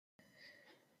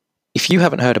If you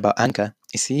haven't heard about Anchor,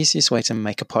 it's the easiest way to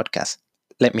make a podcast.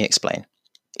 Let me explain.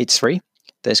 It's free.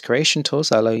 There's creation tools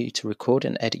that allow you to record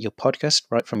and edit your podcast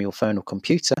right from your phone or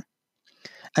computer.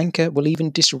 Anchor will even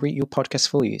distribute your podcast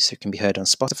for you so it can be heard on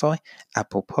Spotify,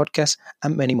 Apple Podcasts,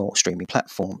 and many more streaming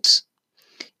platforms.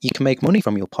 You can make money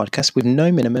from your podcast with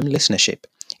no minimum listenership.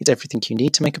 It's everything you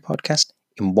need to make a podcast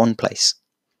in one place.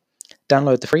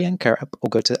 Download the free Anchor app or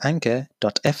go to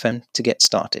anchor.fm to get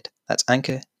started. That's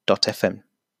anchor.fm.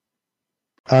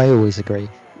 I always agree.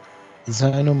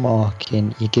 Zonal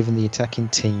marking, you're giving the attacking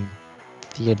team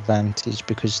the advantage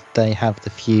because they have the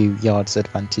few yards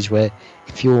advantage, where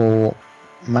if you're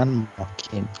man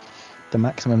marking, the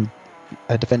maximum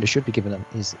a defender should be given them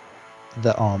is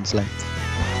the arm's length.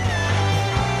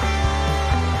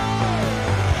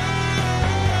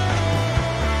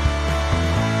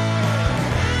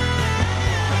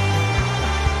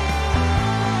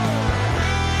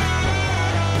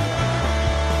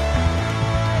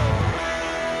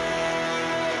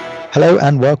 Hello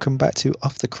and welcome back to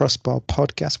Off the Crossbar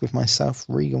podcast with myself,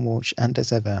 Regan Walsh, and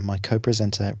as ever, my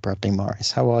co-presenter, Bradley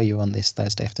Morris. How are you on this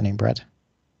Thursday afternoon, Brad?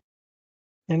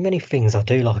 There are many things I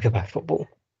do like about football.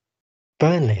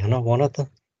 Burnley are not one of them.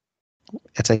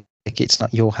 I take it it's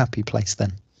not your happy place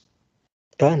then.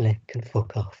 Burnley can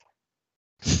fuck off.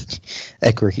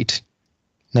 Agreed.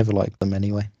 Never liked them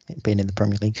anyway, being in the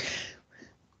Premier League.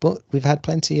 But we've had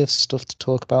plenty of stuff to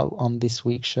talk about on this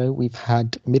week's show. We've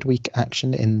had midweek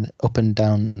action in up and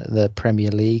down the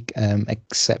Premier League,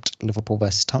 except Liverpool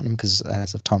versus Tottenham, because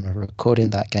as of time of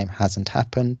recording, that game hasn't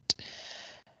happened.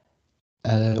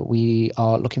 We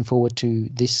are looking forward to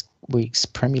this week's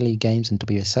Premier League games and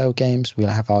WSL games. We'll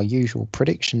have our usual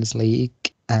Predictions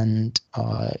League and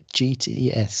our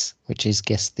GTS, which is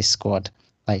Guess This Squad,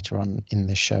 later on in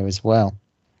the show as well.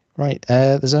 Right,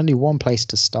 there's only one place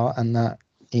to start, and that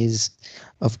is,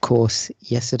 of course,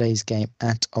 yesterday's game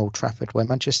at Old Trafford, where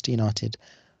Manchester United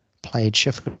played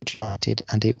Sheffield United,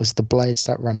 and it was the Blades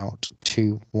that ran out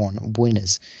 2-1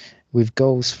 winners, with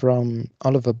goals from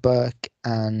Oliver Burke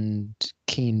and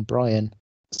Keane Bryan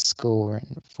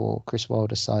scoring for Chris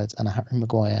Wilder's sides, and a Harry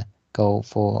Maguire goal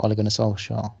for Ole Gunnar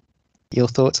Solskjaer. Your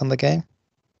thoughts on the game?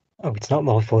 Oh, it's not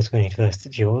my fault going first,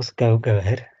 it's yours. Go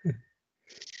ahead.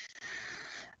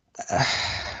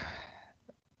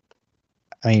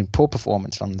 I mean, poor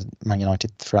performance from Man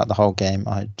United throughout the whole game.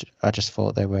 I just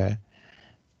thought they were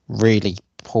really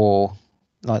poor.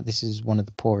 Like, this is one of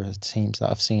the poorer teams that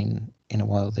I've seen in a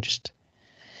while.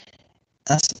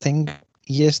 That's the thing.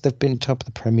 Yes, they've been top of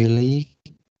the Premier League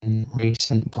in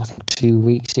recent, I think 2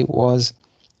 weeks it was,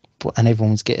 and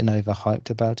everyone's getting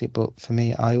overhyped about it. But for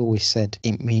me, I always said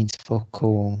it means fuck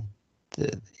all.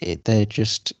 They're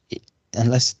just,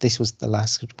 unless this was the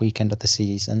last weekend of the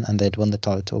season and they'd won the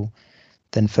title,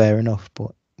 then fair enough, but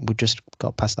we just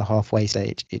got past the halfway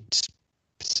stage. It's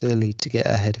silly to get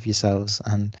ahead of yourselves,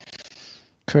 and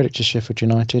credit to Sheffield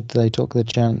United. They took their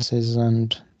chances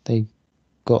and they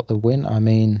got the win. I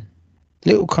mean,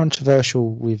 little controversial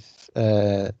with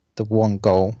the one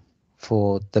goal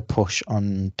for the push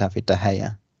on David De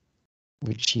Gea,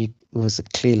 which was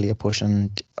clearly a push,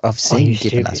 and I've seen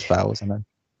given as fouls. And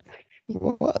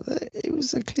it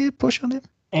was a clear push on him.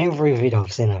 Every video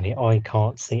I've seen of it, I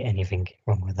can't see anything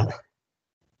wrong with that.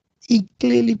 He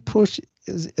clearly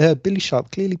Billy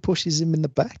Sharp clearly pushes him in the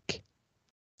back.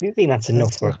 You think that's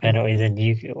enough for a penalty, then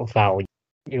you foul.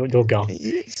 You're gone.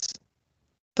 Yes.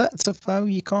 That's a foul.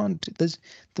 You can't.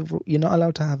 You're not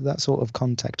allowed to have that sort of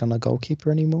contact on a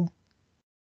goalkeeper anymore.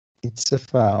 It's a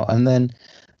foul. And then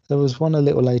there was one a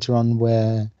little later on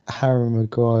where Harry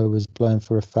Maguire was blown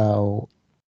for a foul.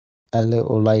 A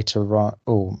little later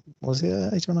on, was it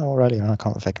later on or earlier? I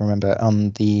can't if I can remember. On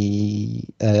the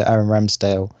Aaron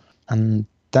Ramsdale, and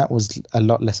that was a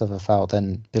lot less of a foul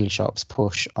than Billy Sharp's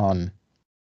push on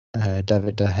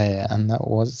David De Gea, and that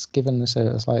was given. So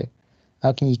it was like,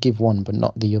 how can you give one but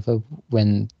not the other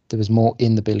when there was more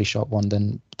in the Billy Sharp one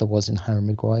than there was in Harry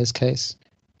Maguire's case?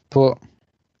 But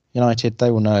United, they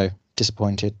will know,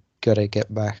 disappointed, got to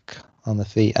get back on the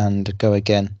feet and go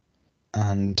again,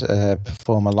 and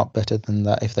perform a lot better than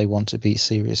that if they want to be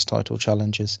serious title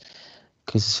challengers,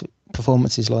 because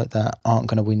performances like that aren't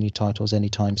going to win you titles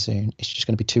anytime soon. It's just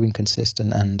going to be too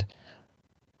inconsistent, and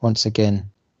once again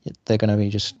they're going to be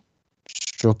just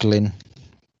struggling,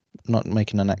 not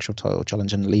making an actual title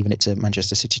challenge and leaving it to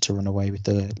Manchester City to run away with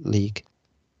the league.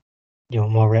 You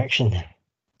want more reaction then?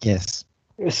 Yes.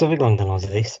 It was something along the lines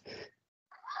of this.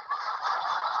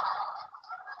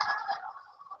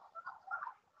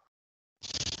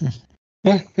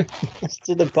 That's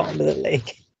to the bottom of the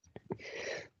league.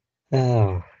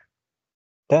 Oh,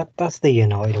 that's the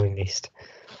United we missed.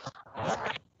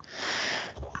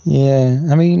 Yeah,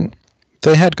 I mean,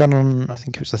 they had gone on, I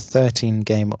think it was a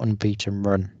 13-game unbeaten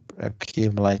run,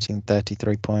 accumulating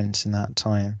 33 points in that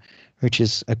time, which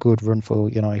is a good run for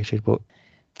United. But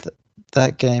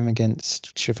that game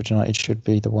against Sheffield United should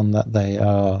be the one that they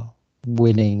are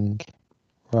winning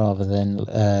rather than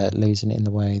losing it in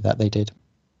the way that they did.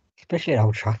 Especially at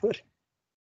Old Trafford.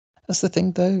 That's the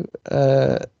thing, though.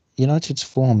 United's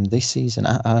form this season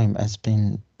at home has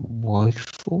been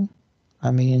woeful.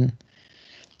 I mean,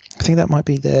 I think that might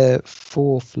be their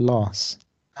 4th loss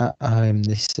at home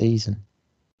this season,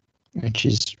 which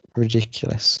is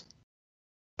ridiculous.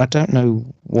 I don't know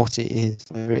what it is,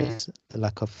 whether it is the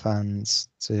lack of fans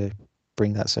to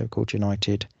bring that so-called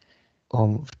United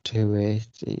to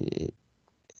it.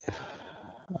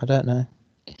 I don't know.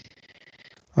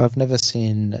 I've never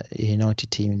seen a United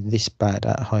team this bad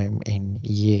at home in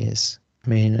years. I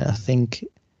mean, I think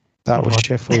that was What?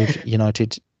 Sheffield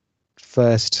United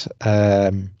first,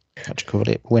 what do you call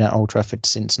it, win at Old Trafford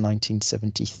since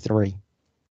 1973.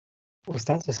 Was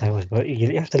that the same? But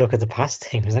you have to look at the past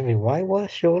teams. They've been way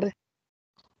worse, surely.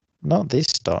 Not this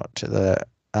start to the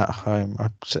at home.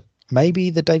 Maybe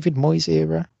the David Moyes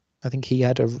era. I think he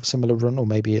had a similar run, or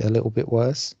maybe a little bit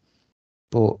worse.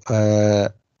 But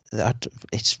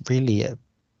it's really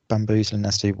bamboozling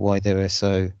as to why they were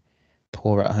so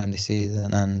poor at home this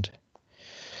season. And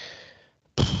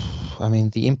I mean,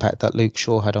 the impact that Luke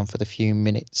Shaw had on for the few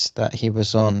minutes that he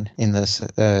was on in the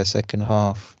second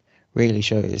half really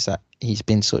shows that he's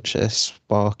been such a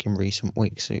spark in recent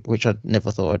weeks, which I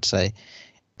never thought I'd say.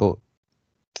 But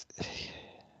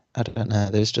I don't know.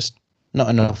 There's just not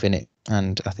enough in it,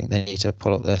 and I think they need to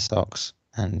pull up their socks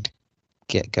and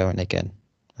get going again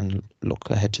and look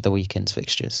ahead to the weekend's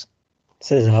fixtures.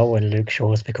 Says when Luke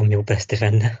Shaw's become your best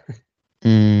defender.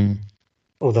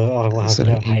 Although I will have no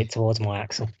Absolutely. hate towards my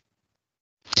Axel.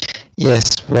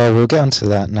 Yes, well, we'll get onto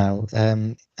that now.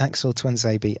 Axel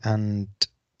Tuanzebe and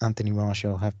Anthony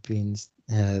Marshall have been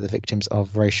the victims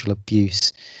of racial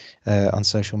abuse on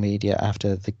social media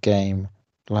after the game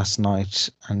last night,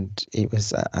 and it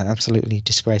was absolutely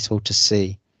disgraceful to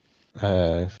see.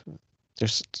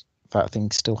 Just that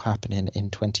thing still happening in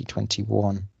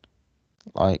 2021.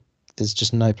 Like, there's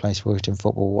just no place for it in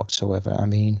football whatsoever. I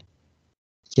mean,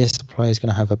 yes, the player's going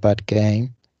to have a bad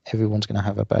game. Everyone's going to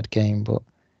have a bad game, but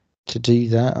to do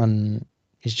that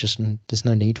is just, there's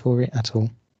no need for it at all.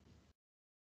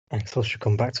 Axel should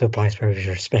come back to a place where he's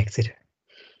respected.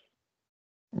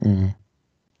 Yeah,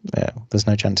 there's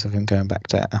no chance of him going back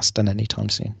to Aston anytime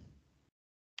soon.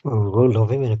 Well, we'll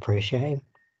love him and appreciate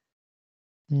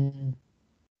him.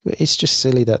 But it's just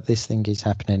silly that this thing is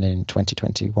happening in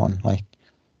 2021. Like,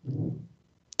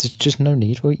 there's just no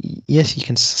need for it. Yes, you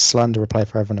can slander a player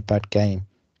for having a bad game,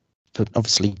 but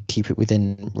obviously keep it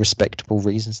within respectable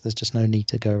reasons. There's just no need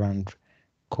to go around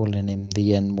calling him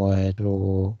the N-word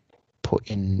or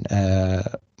putting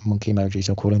monkey emojis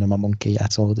or calling him a monkey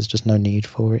at all. There's just no need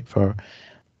for it for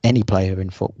any player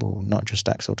in football, not just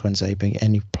Axel Tuanzebe,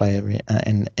 any player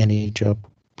in any job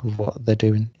with what they're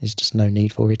doing. There's just no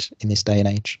need for it in this day and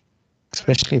age,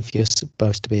 especially if you're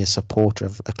supposed to be a supporter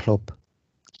of a club.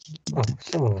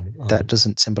 That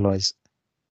doesn't symbolise.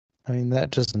 I mean,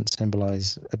 that doesn't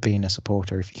symbolise being a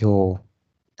supporter if you're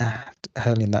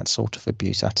hurling that sort of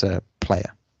abuse at a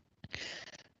player.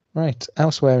 Right,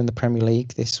 elsewhere in the Premier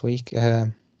League this week,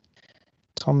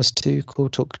 Thomas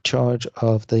Tuchel took charge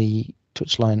of the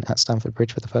touchline at Stamford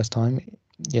Bridge for the first time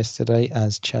yesterday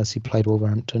as Chelsea played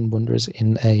Wolverhampton Wanderers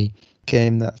in a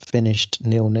game that finished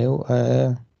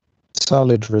 0-0.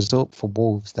 Solid result for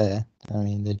Wolves there. I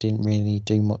mean, they didn't really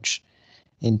do much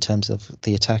in terms of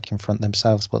the attack in front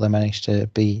themselves, but they managed to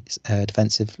be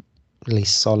defensively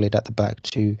solid at the back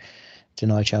to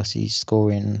deny Chelsea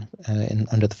scoring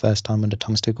under the first time under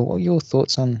Thomas Tuchel. What are your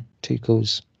thoughts on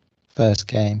Tuchel's first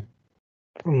game?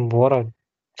 From what I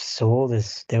saw, there's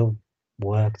still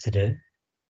work to do.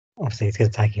 Obviously, it's going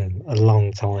to take him a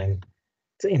long time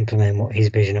to implement what his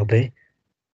vision will be.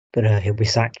 But he'll be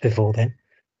sacked before then,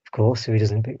 of course, if he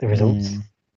doesn't pick the results.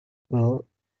 Well,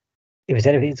 if it's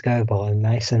anything to go by,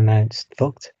 Mason Mount's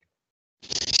fucked.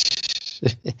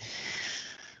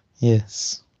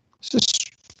 Yes. It's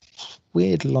just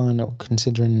weird lineup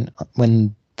considering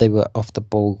when they were off the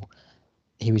ball,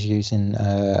 he was using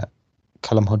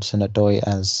Callum Hudson-Odoi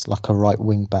as like a right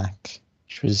wing back,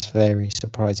 which was very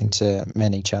surprising to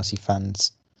many Chelsea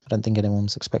fans. I don't think anyone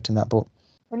was expecting that, but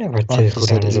I never had like Tuchel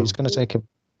down as he was going to take a.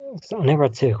 I never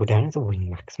had Tuchel down as a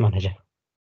wing-backs manager.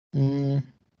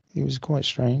 He was quite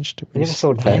strange. I never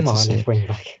saw Neymar as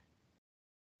wing-back.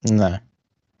 No,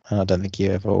 I don't think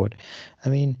you ever would. I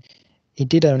mean, he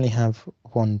did only have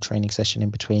one training session in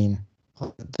between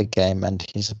the game and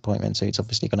his appointment, so it's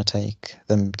obviously going to take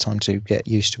them time to get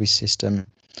used to his system.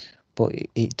 But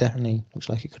it definitely looks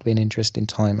like it could be an interesting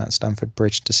time at Stamford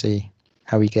Bridge to see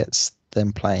how he gets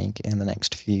them playing in the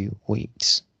next few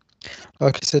weeks.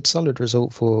 Like I said, solid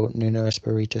result for Nuno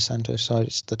Espirito Santo's side.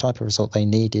 It's the type of result they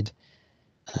needed,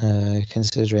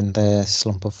 considering their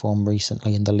slump of form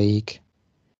recently in the league.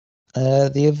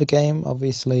 The other game,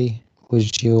 obviously,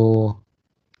 was your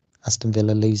Aston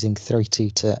Villa losing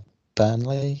 3-2 to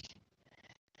Burnley.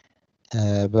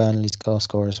 Burnley's goal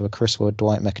scorers were Chris Wood,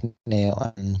 Dwight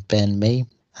McNeil, and Ben Mee.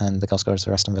 And the goal scorers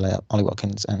were Aston Villa, Ollie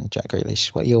Watkins, and Jack Grealish.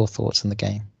 What are your thoughts on the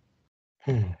game?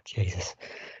 Jesus.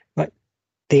 Like,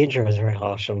 the injury was very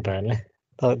harsh on Burnley.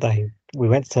 We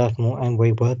went to Turf Moor and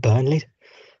we were Burnley.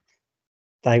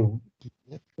 We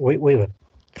were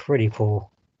pretty poor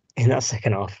in that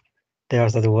second half. They were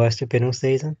the worst we've been all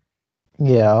season.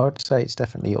 Yeah, I would say it's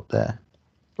definitely up there.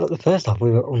 But the first half,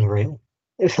 we were unreal.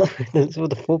 It was like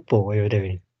the football we were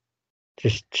doing,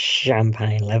 just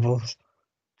champagne levels.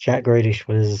 Jack Grealish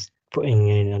was putting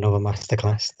in another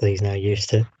masterclass that he's now used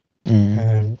to.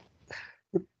 Mm.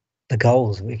 The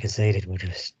goals we conceded were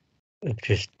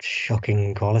just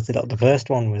shocking quality. Like, the first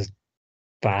one was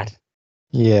bad.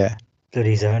 Yeah.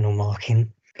 Bloody zonal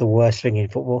marking, the worst thing in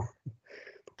football.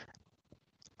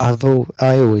 I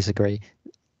always agree.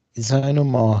 Zonal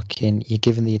marking, you're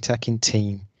giving the attacking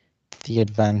team the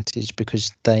advantage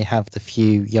because they have the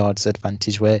few yards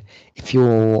advantage, where if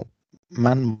you're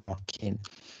man marking,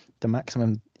 the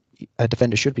maximum a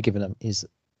defender should be given them is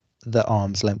the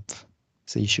arm's length.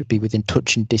 So you should be within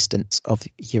touching distance of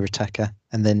your attacker,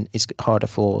 and then it's harder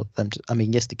for them to, I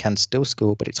mean, yes, they can still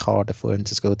score, but it's harder for them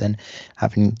to score than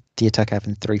having the attacker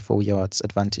having 3-4 yards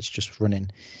advantage just running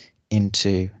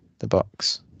into the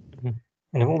box.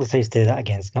 And all the teams do that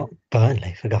against, not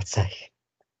Burnley, for God's sake.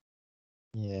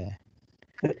 Yeah.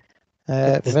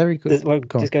 There's- Very good. Well,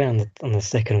 just going on the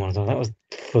second one as well, that was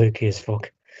fluky as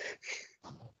fuck.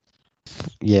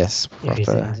 Yes, If you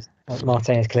proper. see,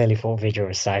 Martinez clearly thought Vidra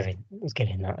was saving, was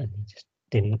getting that, and he just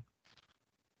didn't.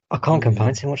 I can't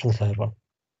complain too much on the third one.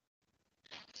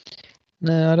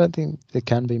 No, I don't think there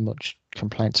can be much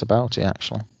complaints about it,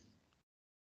 actually.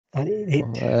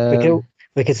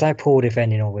 We could say poor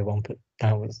defending all we want, but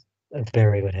that was a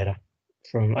very good header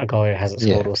from a guy who hasn't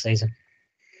scored all season.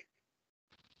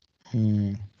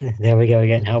 There we go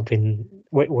again, helping.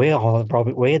 We're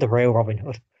the real Robin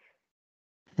Hood.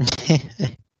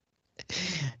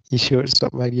 You sure it's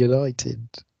not Man United?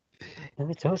 No,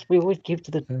 it's us. We always give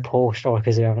to the poor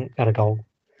strikers who haven't got a goal.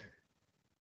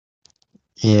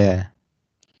 Yeah.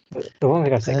 But the one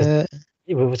thing I'd say, because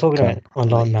we were talking about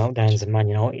online meltdowns of Man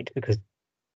United, because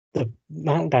the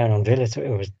meltdown on Villa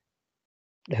Twitter was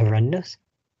horrendous.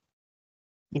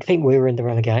 You'd think we were in the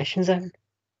relegation zone.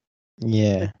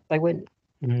 Yeah. They went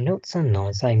nuts and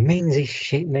nuts, saying Mings is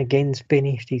shit, McGinn's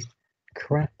finished, he's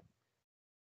crap.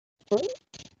 But a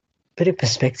bit of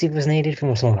perspective was needed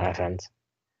from some of our fans.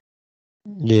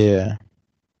 Yeah.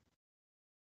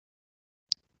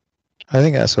 I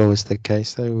think that's always the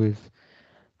case, though,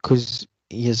 because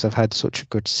years have had such a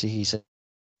good season,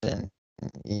 and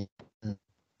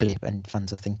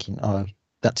fans are thinking, oh,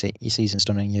 that's it, your season's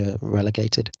done and you're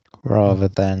relegated, rather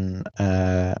than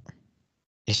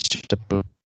it's just a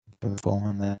form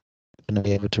and they're going to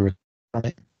be able to recover from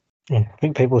it. Yeah, I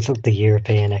think people took the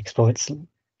European exploits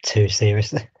too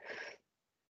seriously.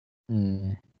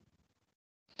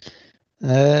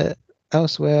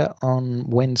 Elsewhere on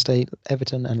Wednesday,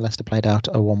 Everton and Leicester played out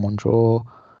a 1-1 draw.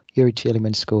 Yuri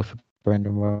Tielemans scored for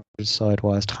Brendan Rodgers' side,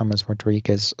 whilst James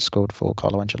Rodriguez scored for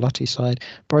Carlo Ancelotti's side.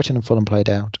 Brighton and Fulham played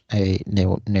out a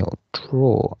 0-0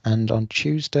 draw. And on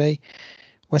Tuesday,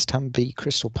 West Ham beat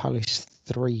Crystal Palace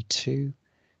 3-2.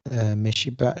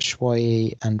 Michy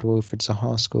Batshuayi and Wilfred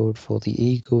Zaha scored for the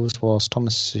Eagles, whilst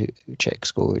Thomas Souček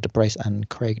scored a brace and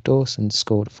Craig Dawson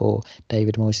scored for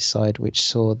David Moyes' side, which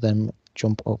saw them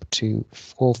jump up to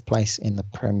 4th place in the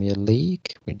Premier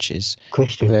League, which is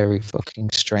very fucking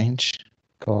strange.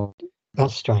 God.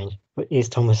 That's strange. But is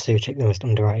Thomas Souček the most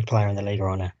underrated player in the league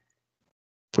right now?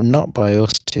 Not by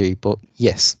us two, but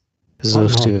yes. Because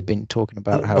us two have been talking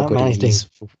about how good he is.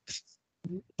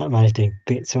 That man is doing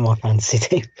bits for my fantasy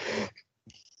team.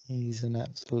 He's an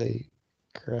absolute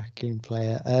cracking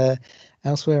player.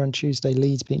 Elsewhere on Tuesday,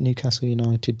 Leeds beat Newcastle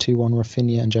United 2-1.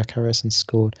 Rafinha and Jack Harrison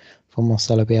scored for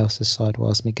Marcelo Bielsa's side,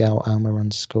 whilst Miguel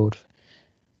Almiron scored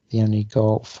the only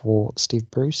goal for Steve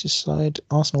Bruce's side.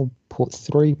 Arsenal put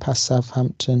 3 past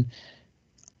Southampton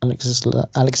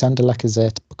Alexander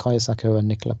Lacazette, Bukayo Saka and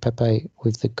Nicola Pepe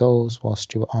with the goals, while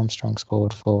Stuart Armstrong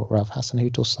scored for Ralph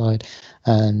Hasenhüttl's side.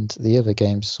 And the other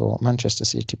games saw Manchester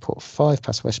City put 5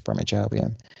 past West Bromwich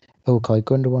Albion, Ilkay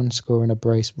Gundogan scoring a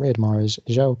brace, Riyad Mahrez,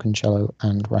 João Cancelo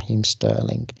and Raheem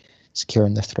Sterling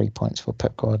securing the 3 points for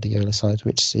Pep Guardiola's side,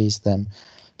 which sees them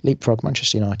leapfrog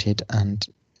Manchester United and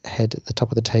head at the top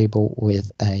of the table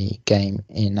with a game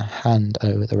in hand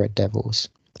over the Red Devils.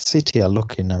 City are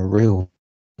looking a real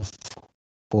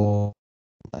for.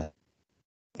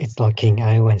 It's like King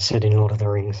Eowyn said in Lord of the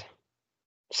Rings.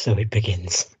 So it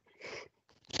begins.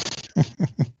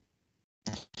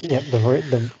 Yep,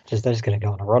 they're just going to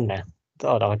go on a run now.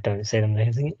 I don't see them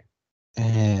losing it.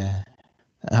 Yeah,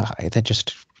 they're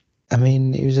just. I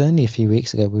mean, it was only a few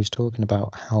weeks ago we was talking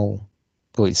about how.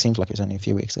 Well, it seems like it was only a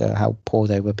few weeks ago how poor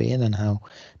they were being and how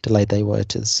delayed they were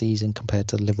to the season compared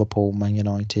to Liverpool, Man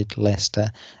United, Leicester,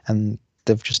 and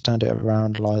they've just turned it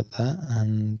around like that.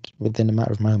 And within a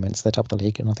matter of moments, they're top of the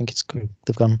league, and I think it's good.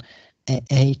 They've gone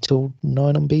 8 or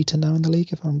 9 unbeaten now in the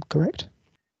league, if I'm correct.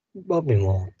 Might be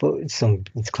more, but it's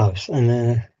close.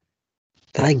 And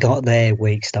they got their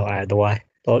weak start out of the way,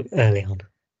 like early on.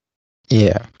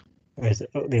 Yeah. Whereas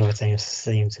the other teams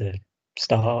seem to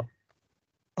start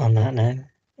on that now,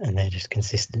 and they're just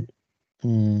consistent.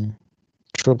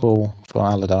 Trouble for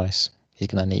Allardyce. He's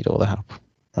going to need all the help.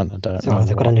 And I don't know.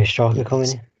 They've got a new striker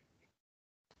coming in.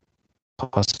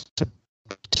 Possibly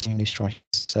 2 new strikers.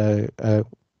 So we'll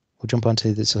jump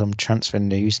onto some transfer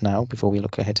news now before we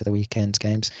look ahead to the weekend's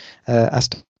games.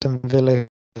 Aston Villa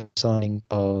signing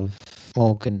of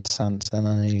Morgan Sanson.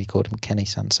 I nearly called him Kenny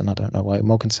Sanson. I don't know why.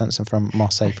 Morgan Sanson from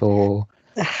Marseille for.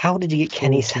 How did you get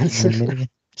Kenny 14 Sanson? million.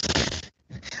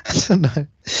 I don't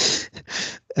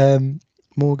know.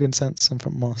 Morgan Sanson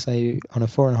from Marseille on a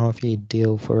 4.5-year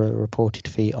deal for a reported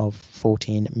fee of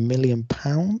 £14 million.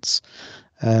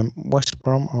 West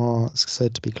Brom are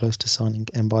said to be close to signing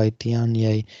Mbaye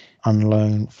Diagne on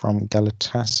loan from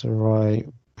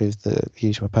Galatasaray with the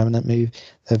view to a permanent move.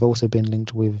 They've also been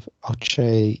linked with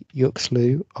Oche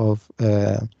Yuxlu of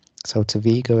Celta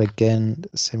Vigo, again,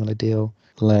 similar deal,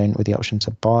 loan with the option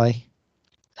to buy.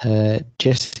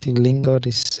 Jesse Lingard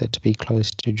is said to be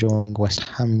close to joining West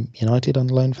Ham United on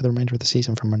loan for the remainder of the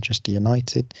season from Manchester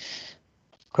United.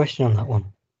 Question on that one.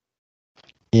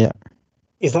 Yeah.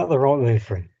 Is that the right move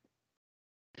for him?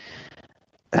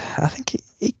 I think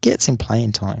it gets him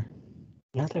playing time.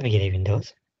 No, I don't think it even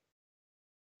does.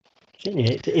 Do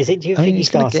you think he's he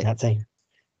starts in that team?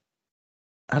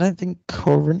 I don't think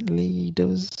currently he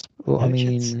does. Well, No I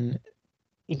chance. mean,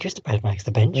 He just about makes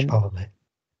the bench, probably.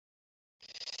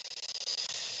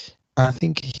 I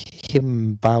think him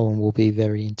and Bowen will be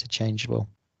very interchangeable.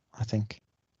 I think.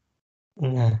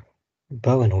 No,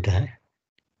 Bowen all day.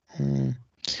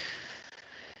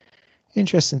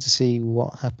 Interesting to see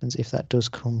what happens if that does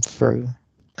come through.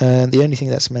 The only thing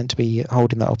that's meant to be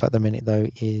holding that up at the minute, though,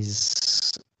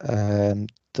 is the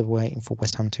waiting for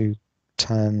West Ham to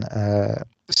turn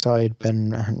Said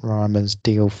Benrahma's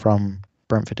deal from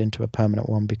Brentford into a permanent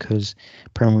one, because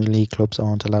Premier League clubs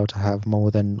aren't allowed to have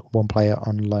more than one player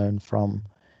on loan from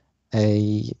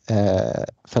a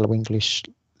fellow English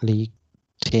league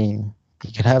team.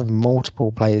 You can have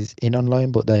multiple players in on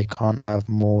loan, but they can't have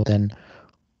more than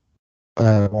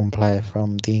one player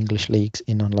from the English leagues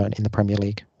in on loan in the Premier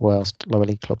League, whilst lower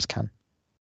league clubs can.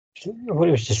 Well,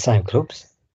 it was just same clubs.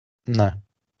 No.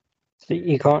 So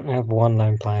you can't have one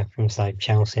loan player from, say,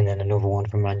 Chelsea and then another one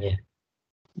from Man U.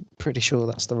 Pretty sure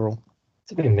that's the rule.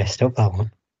 It's a bit messed up, that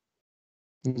one.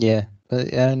 Yeah, but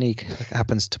it only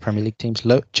happens to Premier League teams.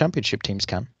 Championship teams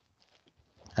can,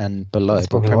 and below, That's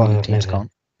but probably Premier why League I've teams never,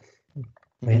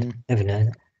 can't. never known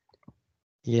that.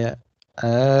 Yeah.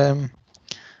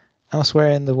 Elsewhere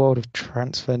in the world of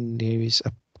transfer news,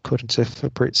 according to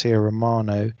Fabrizio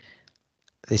Romano,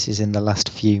 this is in the last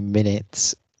few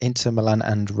minutes, Inter Milan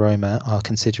and Roma are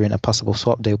considering a possible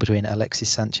swap deal between Alexis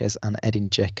Sanchez and Edin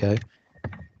Dzeko.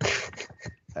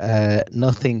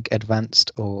 Nothing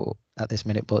advanced or at this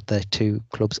minute, but the two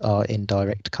clubs are in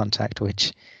direct contact,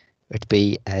 which would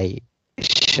be a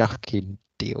shocking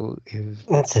deal if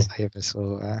I ever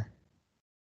saw that.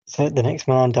 So the next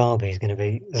Milan derby is going to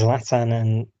be Zlatan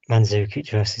and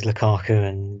Mandzukic versus Lukaku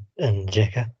and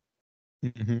Dzeko.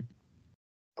 Mm-hmm.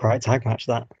 Great tag match,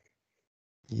 that.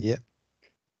 Yep.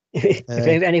 If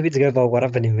anything to go by what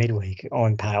happened in midweek,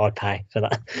 I'd pay for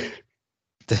that.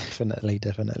 Definitely.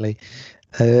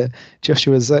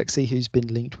 Joshua Zirkzee, who's been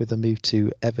linked with a move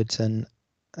to Everton,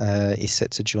 is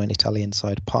set to join Italian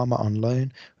side Parma on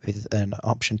loan with an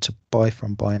option to buy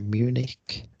from Bayern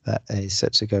Munich. That is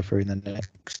set to go through in the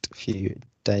next few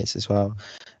days as well.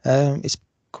 It's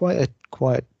quite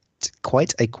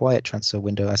a quiet transfer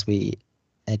window as we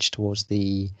edge towards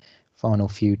the final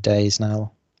few days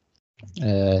now.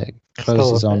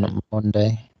 Closes on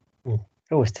Monday.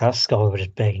 It was tough. Sky were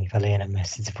just begging for Lionel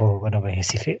Messi to fall whenever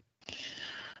he's fit.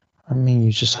 I mean,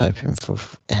 you're just hoping for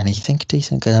anything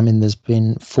decent. I mean, there's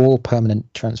been 4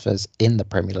 permanent transfers in the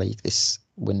Premier League this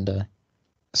window,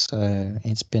 so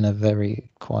it's been a very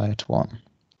quiet one.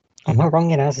 Am I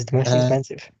wrong in ours is the most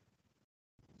expensive?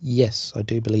 Yes, I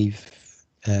do believe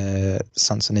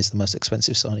Sanson is the most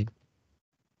expensive signing.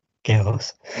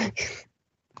 Girls.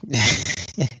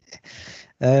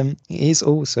 It is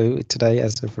also today,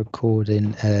 as of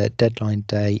recording, deadline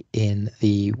day in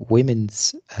the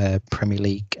women's Premier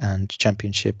League and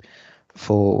Championship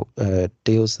for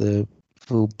deals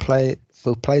for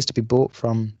players to be bought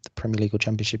from the Premier League or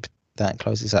Championship. That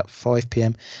closes at 5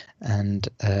 p.m. and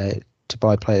to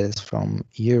buy players from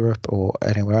Europe or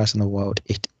anywhere else in the world,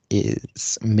 it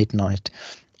is midnight.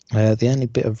 The only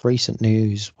bit of recent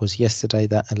news was yesterday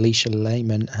that Alicia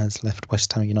Lehmann has left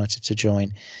West Ham United to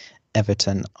join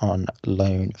Everton on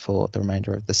loan for the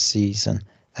remainder of the season.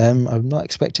 I'm not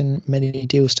expecting many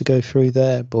deals to go through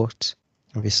there, but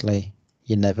obviously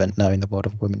you never know in the world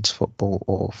of women's football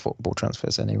or football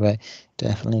transfers anyway.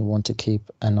 Definitely want to keep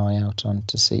an eye out on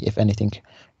to see if anything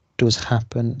does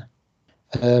happen.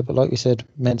 But like we said,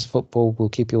 men's football will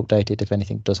keep you updated if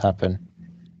anything does happen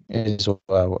as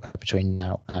well between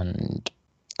now and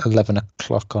 11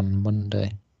 o'clock on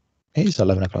Monday. It is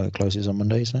 11 o'clock, it closes on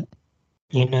Monday, isn't it?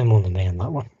 You know more than me on that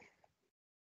one.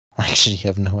 I actually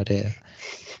have no idea.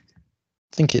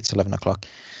 I think it's 11 o'clock.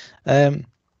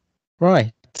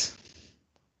 Right.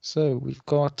 So we've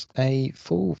got a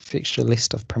full fixture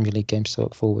list of Premier League games to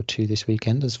look forward to this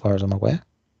weekend, as far as I'm aware.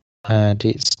 And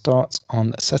it starts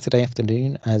on Saturday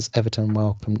afternoon as Everton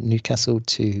welcome Newcastle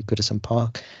to Goodison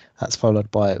Park. That's followed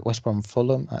by West Brom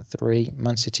Fulham at 3,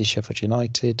 Man City Sheffield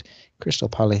United, Crystal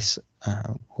Palace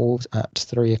Wolves at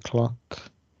 3 o'clock.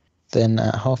 Then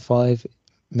at 5:30,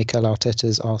 Mikel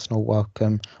Arteta's Arsenal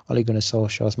welcome Ole Gunnar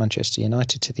Solskjaer's Manchester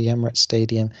United to the Emirates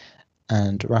Stadium,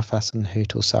 and Ralph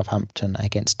Hasenhüttl Southampton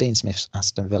against Dean Smith's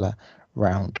Aston Villa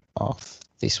round off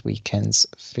this weekend's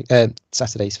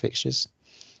Saturday's fixtures.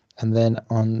 And then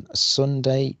on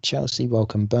Sunday, Chelsea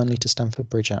welcome Burnley to Stamford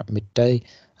Bridge at midday.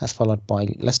 That's followed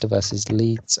by Leicester versus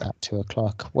Leeds at 2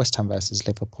 o'clock, West Ham versus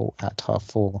Liverpool at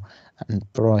 4:30,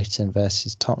 and Brighton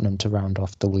versus Tottenham to round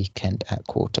off the weekend at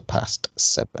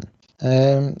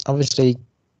 7:15. Obviously,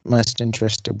 most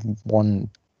interesting one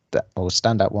or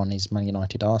standout one is Man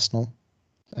United Arsenal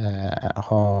at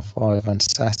 5:30 on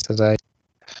Saturday.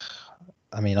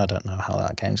 I mean, I don't know how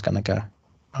that game's going to go.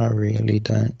 I really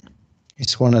don't.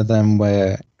 It's one of them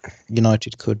where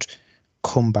United could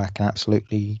come back and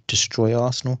absolutely destroy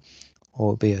Arsenal,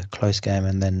 or be a close game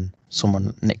and then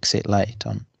someone nicks it late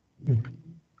on.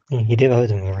 You did owe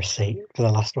them a receipt for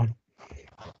the last one,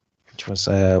 which was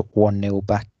 1-0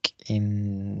 back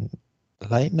in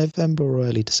late November or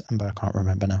early December. I can't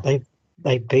remember now.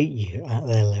 They beat you at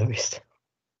their lowest.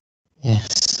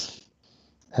 Yes.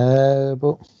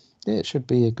 But it should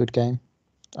be a good game,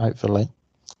 hopefully.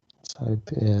 So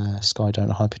Sky don't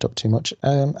hype it up too much.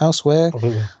 Elsewhere, I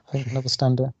think another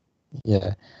standout.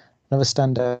 Yeah, another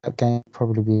standout game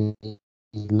probably be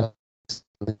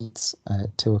Leeds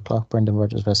at 2 o'clock. Brendan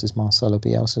Rodgers versus Marcelo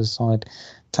Bielsa's side.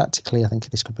 Tactically, I think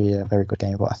this could be a very good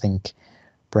game, but I think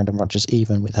Brendan Rodgers,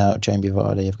 even without Jamie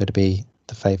Vardy, are going to be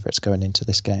the favourites going into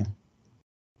this game.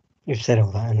 You've said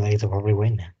all that, and Leeds will probably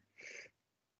win now.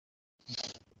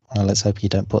 Well, let's hope you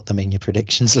don't put them in your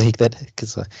predictions league then,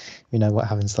 because we know what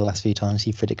happens the last few times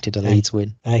you predicted a Leeds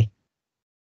win. Hey,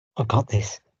 I got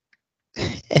this.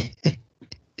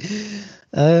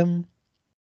 How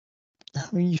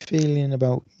are you feeling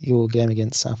about your game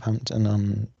against Southampton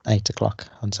on 8 o'clock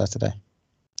on Saturday?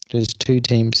 There's 2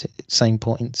 teams, same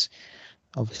points.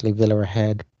 Obviously, Villa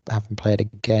ahead, having played a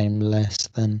game less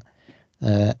than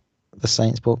the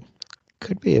Saints, but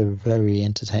could be a very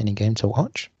entertaining game to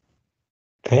watch.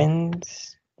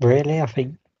 Depends, really. I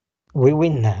think we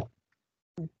win that.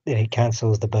 It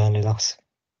cancels the Burnley loss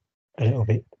a little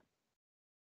bit,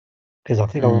 because I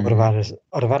think I'd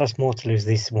have had us more to lose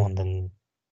this one than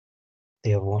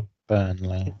the other one.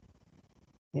 Burnley.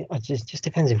 Yeah, it just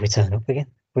depends if we turn up again.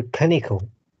 We're clinical,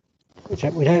 which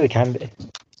we know we can be.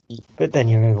 But then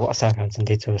you remember what Southampton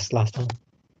did to us last time.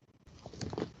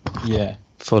 Yeah,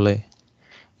 fully.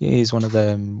 It is one of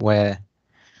them where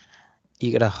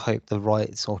you got to hope the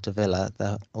right sort of Villa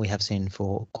that we have seen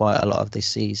for quite a lot of this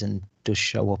season does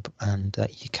show up, and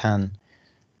that you can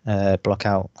block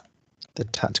out the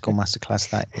tactical masterclass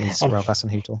that is Ralph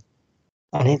Hasenhüttl.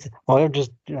 I need to. I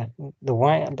just the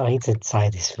way I need to say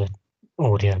this for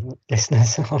audio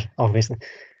listeners, obviously.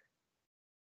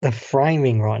 The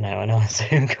framing right now in our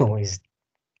Zoom call is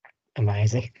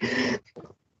amazing.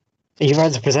 Are you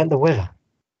ready to present the weather?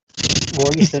 Why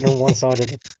are you stood on one side of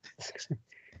the?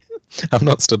 I'm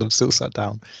not stood. I'm still sat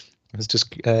down. I was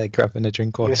just grabbing a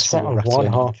drink You're whilst sat we were on one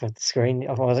rattling on. half of the screen.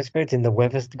 I was expecting the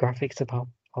weather graphics to pop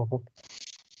up.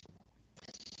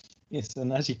 Yes,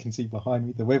 and as you can see behind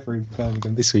me, the weather in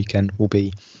Birmingham this weekend will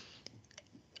be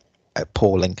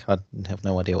appalling. I have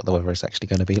no idea what the weather is actually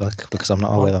going to be like because I'm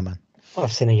not a weatherman.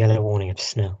 I've seen a yellow warning of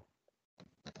snow.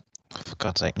 For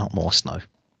God's sake, not more snow.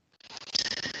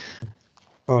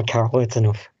 Oh, Carol, it's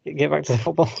enough. Get back to the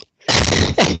football.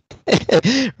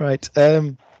 Right.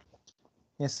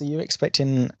 Yeah, so you're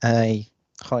expecting a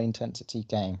high intensity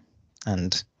game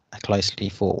and a closely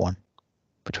fought one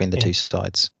between the two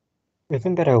sides. We've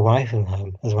been better away from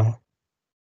home as well,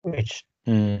 which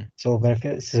Mm. sort of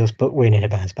benefits us, but we need to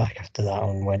bounce back after that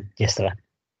on yesterday.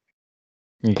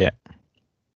 Yeah.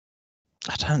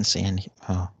 I don't see any.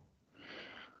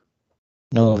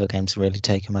 No other games really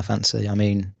taking my fancy. I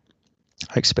mean,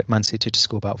 I expect Man City to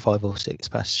score about 5 or 6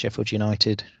 past Sheffield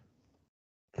United.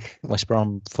 West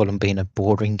Brom, Fulham being a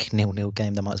boring 0-0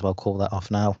 game, they might as well call that off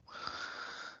now.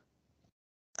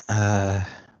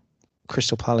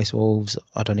 Crystal Palace Wolves,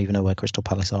 I don't even know where Crystal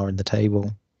Palace are in the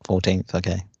table. 14th,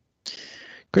 okay.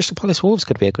 Crystal Palace Wolves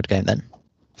could be a good game then.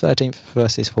 13th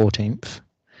versus 14th.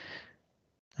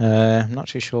 I'm not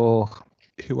too sure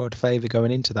who I'd favour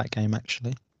going into that game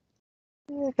actually.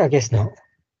 I guess not.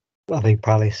 I think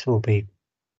Palace will be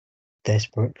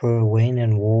desperate for a win,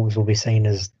 and Wolves will be seen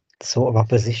as the sort of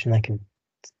opposition they can,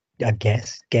 I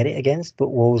guess, get it against. But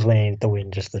Wolves winning the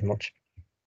win just as much.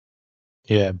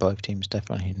 Yeah, both teams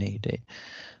definitely need it.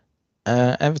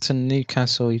 Everton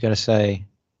Newcastle, you got to say,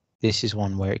 this is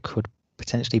one where it could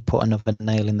potentially put another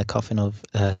nail in the coffin of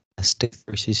Steve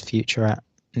Bruce's future at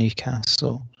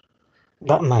Newcastle.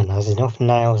 That man has enough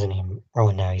nails in him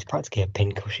right now. He's practically a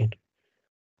pincushion.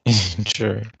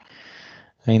 True.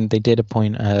 I mean, they did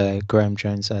appoint Graham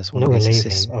Jones as one No of his relieving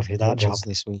assistant of that job. coaches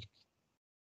this week.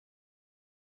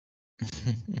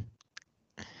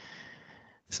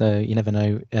 So you never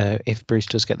know. If Bruce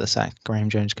does get the sack, Graham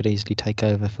Jones could easily take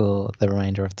over for the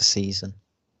remainder of the season.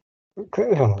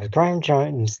 Graham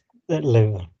Jones at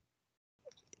Luton.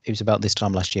 It was about this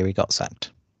time last year he got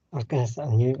sacked. I was going to say, I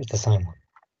knew it was the same one.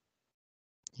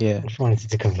 Yeah. I just wanted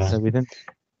to confirm. So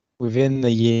within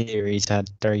the year, he's had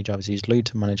 3 jobs. He was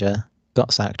Luton manager,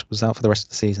 got sacked, was out for the rest of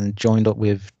the season, joined up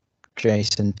with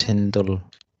Jason Tyndall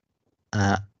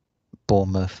at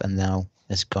Bournemouth, and now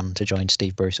has gone to join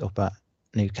Steve Bruce up at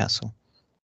Newcastle.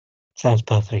 Sounds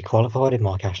perfectly qualified in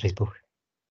Mark Ashley's book.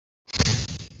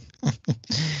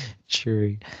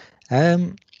 True.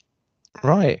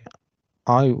 Right.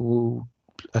 I will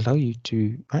allow you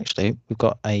to. Actually, we've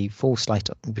got a full slate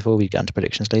before we get into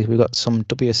predictions. We've got some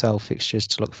WSL fixtures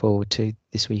to look forward to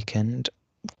this weekend,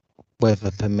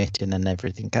 weather permitting and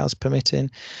everything else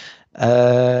permitting.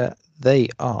 They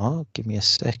are. Give me a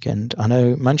second. I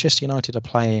know Manchester United are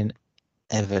playing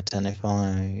Everton, if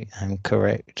I am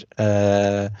correct.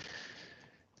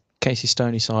 Casey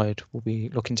Stoney side will be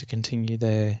looking to continue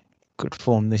their good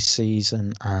form this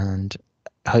season and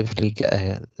hopefully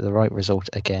get the right result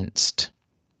against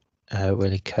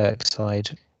Willie Kirk's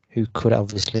side, who could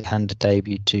obviously hand a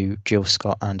debut to Jill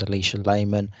Scott and Alicia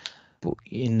Lehman. But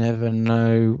you never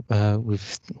know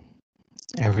with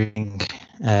everything,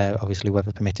 obviously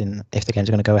weather permitting, if the games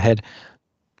are going to go ahead.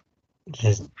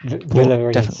 There's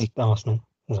Villa definitely. against Arsenal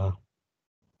as well.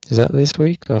 Is that this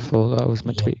week? I thought that was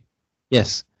meant to be.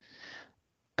 Yes.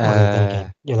 Then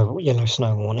again, yellow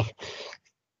snow warning.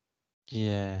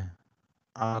 Yeah.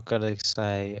 I've got to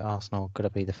say Arsenal got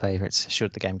to be the favourites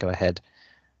should the game go ahead.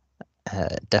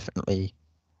 Definitely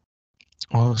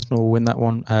Arsenal win that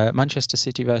one. Manchester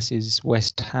City versus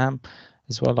West Ham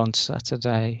as well on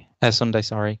Sunday,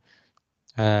 sorry.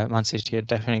 Man City are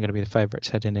definitely going to be the favourites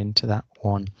heading into that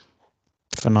one.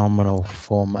 Phenomenal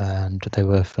form, and they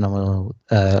were phenomenal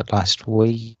last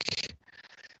week.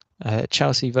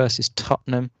 Chelsea versus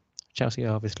Tottenham. Chelsea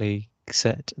obviously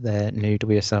set their new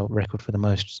WSL record for the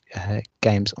most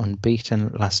games unbeaten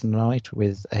last night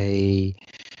with a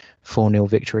 4-0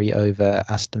 victory over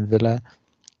Aston Villa.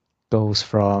 Goals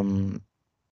from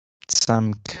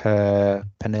Sam Kerr,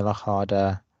 Pernilla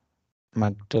Harder,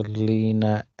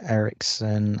 Magdalena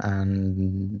Eriksson,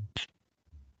 and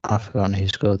I've forgotten who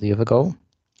scored the other goal.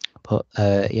 But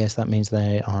yes, that means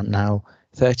they are now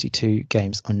 32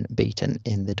 games unbeaten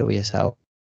in the WSL,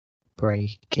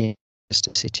 breaking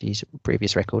Manchester City's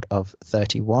previous record of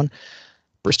 31.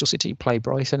 Bristol City play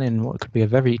Brighton in what could be a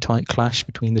very tight clash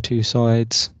between the two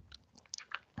sides.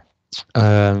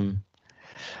 I'm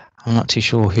not too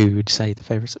sure who would say the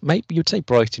favourites. Maybe you'd say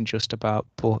Brighton just about,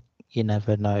 but you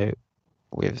never know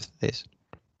with this.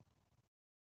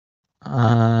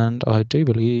 And I do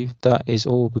believe that is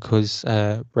all because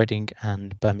Reading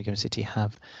and Birmingham City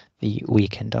have the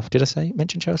weekend off. Did I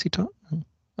mention Chelsea, Tottenham?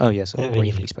 Oh yes, I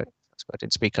briefly spoke. I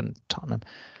didn't speak on Tottenham.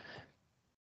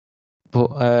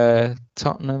 But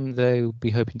Tottenham, they'll be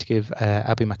hoping to give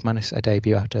Abby McManus a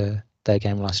debut after their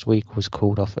game last week was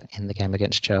called off in the game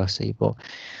against Chelsea. But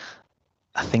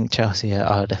I think Chelsea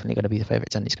are definitely going to be the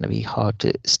favourites, and it's going to be hard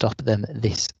to stop them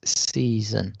this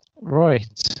season.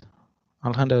 Right.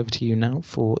 I'll hand over to you now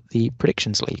for the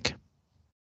Predictions League.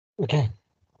 Okay.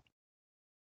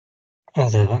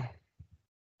 As ever,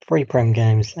 3 Prem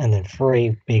games and then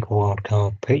 3 big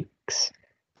wildcard picks.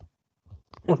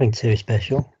 Nothing too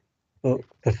special. But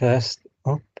the first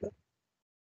up,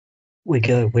 we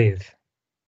go with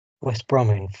West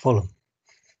Brom and Fulham.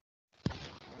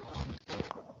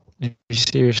 Are you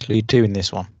seriously doing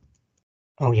this one?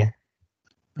 Oh, yeah.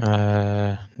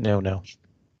 0-0.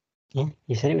 Yeah,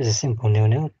 you said it was a simple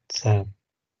 0-0, so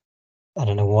I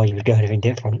don't know why you would go anything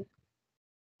different.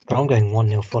 But I'm going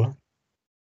 1-0 Fulham.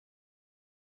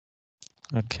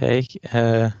 Okay.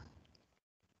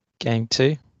 Game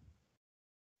 2.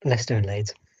 Leicester and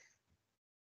Leeds.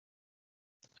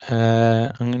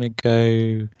 I'm going to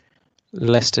go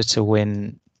Leicester to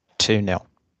win 2-0.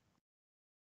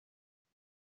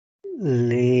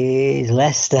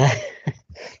 Leicester.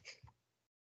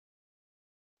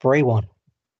 3-1.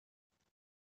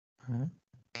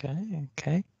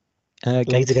 Okay. Game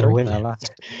Leeds are going to 3. win. No,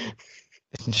 last.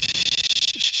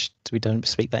 We don't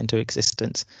speak that into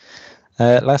existence.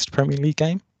 Last Premier League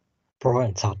game.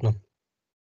 Brighton Tottenham.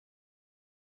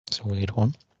 It's a weird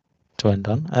one to end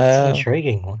on. It's an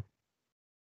intriguing one.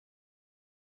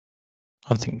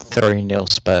 I think 3-0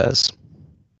 Spurs.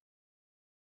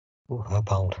 Ooh, how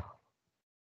bold.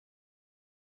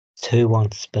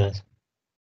 2-1 Spurs.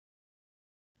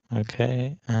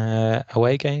 Okay.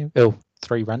 Away game. Oh,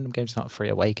 3 random games, not 3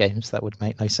 away games. That would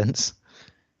make no sense.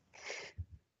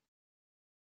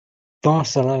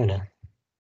 Barcelona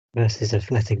versus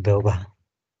Athletic Bilbao.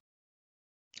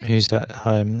 Who's at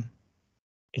home?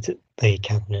 It's at the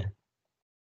Camp Nou.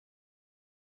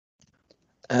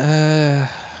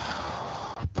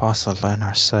 Barcelona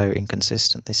are so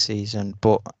inconsistent this season,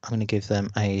 but I'm going to give them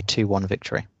a 2-1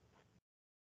 victory.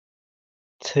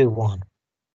 2-1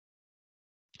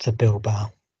 to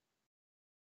Bilbao.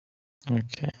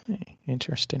 Okay,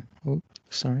 interesting. Oh,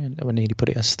 sorry, I nearly put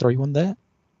it as 3-1 there.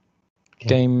 Okay.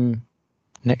 Game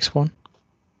next one.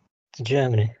 To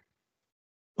Germany.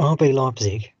 RB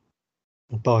Leipzig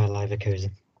and Bayer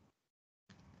Leverkusen.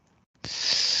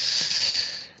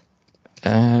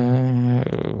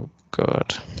 Oh,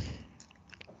 God.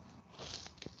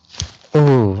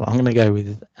 Oh, I'm going to go with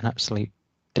an absolute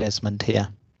Desmond here.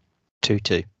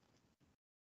 2-2.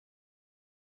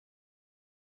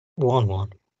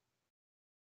 1-1.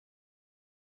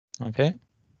 Okay.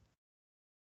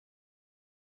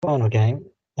 Final game.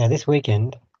 Now this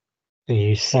weekend, for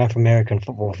you South American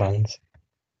football fans,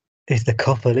 is the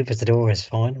Copa Libertadores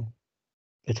final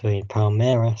between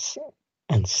Palmeiras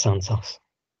and Santos.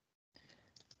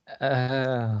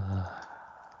 I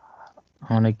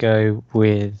want to go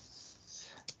with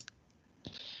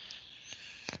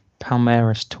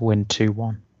Palmeiras to win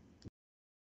 2-1.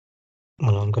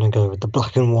 Well, I'm going to go with the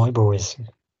black and white boys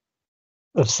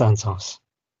of Santos.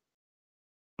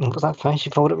 What was that face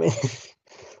you pulled at me?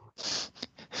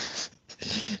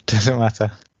 Doesn't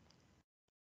matter.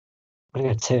 I'm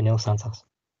going to go 2-0 Santos.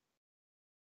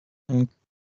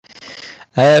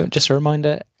 Just a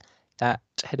reminder that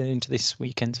heading into this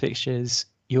weekend's fixtures,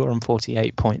 you're on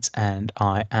 48 points and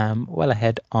I am well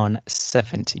ahead on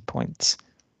 70 points.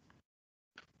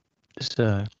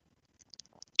 So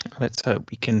let's hope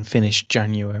we can finish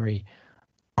January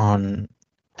on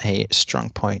a strong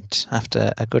point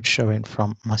after a good showing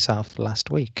from myself last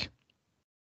week.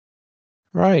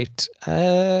 Right.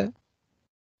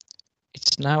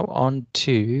 It's now on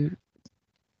to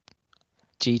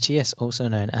GTS, also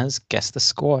known as Guess the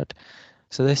Squad.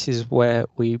 So this is where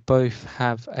we both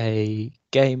have a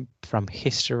game from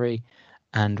history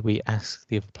and we ask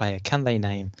the other player, can they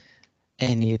name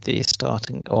any of the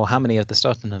starting, or how many of the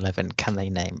starting 11 can they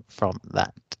name from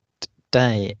that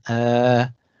day?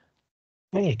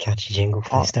 Maybe a catchy jingle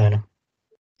for this, don't I?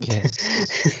 Yes.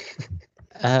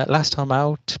 Last time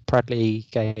out, Bradley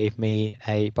gave me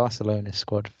a Barcelona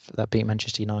squad that beat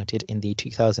Manchester United in the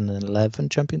 2011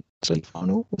 Champions League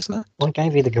final, was that? I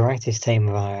gave you the greatest team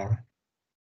of our era.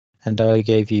 and I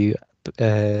gave you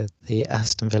the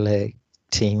Aston Villa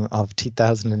team of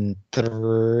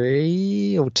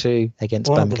 2003 or 2 against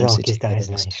One of the Birmingham City. darkest days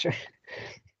in history.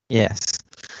 Yes.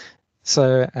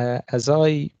 So as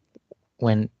I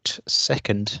went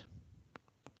second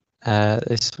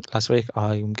this last week,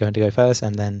 I'm going to go first,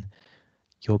 and then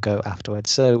you'll go afterwards.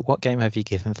 So what game have you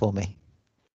given for me?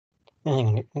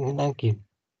 Hang on, thank you.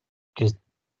 Because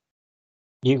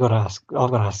you got to ask,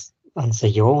 I've got to answer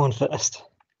your one first.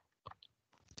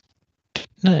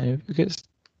 No, because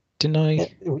didn't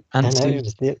I answer? It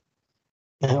was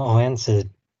no, I answered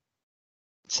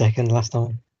second last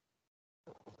time.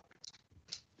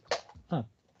 Oh,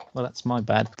 well, that's my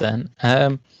bad then.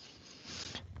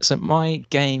 So my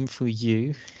game for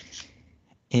you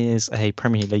is a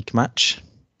Premier League match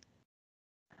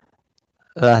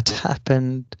that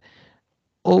happened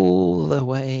all the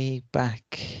way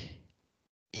back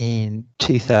in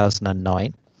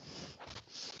 2009.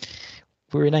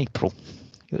 We're in April.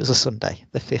 It was a Sunday,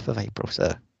 the 5th of April,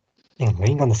 so. Yeah, we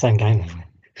ain't got the same game anyway.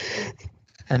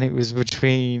 And it was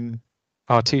between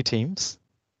our two teams,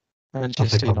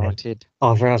 Manchester United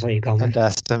I realised what you've gone and with.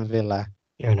 Aston Villa.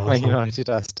 You're a nice Man one. United,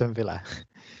 Aston Villa.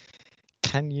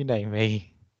 Can you name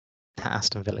me the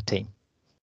Aston Villa team?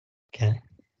 Okay.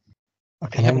 I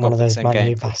can We haven't name one got of for the those same Man game.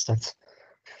 U bastards.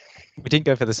 We didn't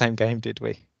go for the same game, did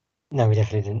we? No, we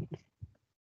definitely didn't.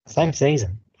 Same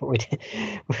season, but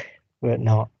we're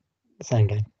not the same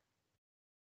game.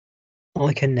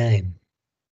 I can name.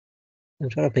 I'm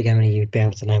trying to pick how many you'd be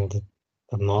able to name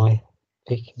of my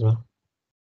pick as well.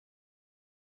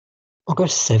 I'll go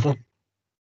 7.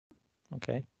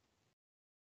 Okay.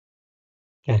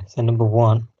 Yeah, so number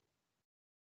 1,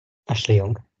 Ashley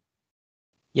Young.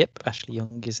 Yep, Ashley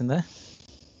Young is in there.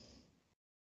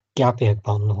 Gabby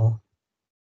Agbonlahor.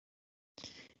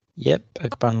 Yep,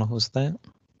 Agbanlahor's there.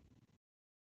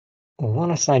 I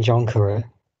want to say John Carew.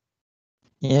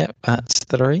 Yep, that's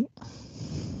 3.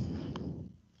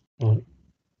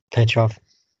 Petrov.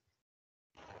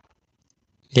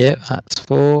 Yep, that's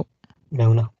 4.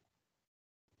 Milner.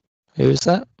 Who was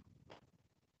that?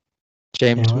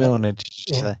 James Yeah, Milner, did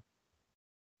you yeah. say?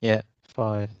 Yeah,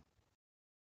 5.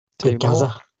 2 Big more.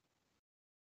 Gaza.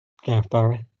 Gareth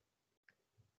Barry.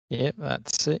 Yep,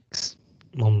 that's 6.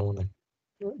 1 more then.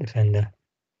 Defender.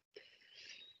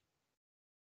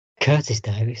 Curtis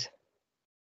Davies.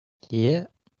 Yeah,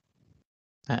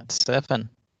 that's 7.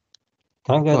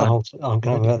 Can I go Go the on. whole? I'm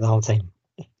going to go the whole team.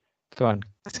 Go on,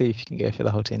 see if you can go for the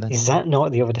whole team then. Is that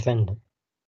not the other defender?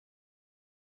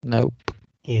 Nope.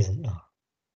 He isn't. No.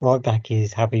 Right back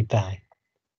is Habib Bey.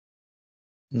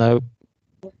 Nope.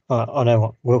 I know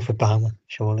what. Wilfred Bowman,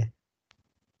 surely.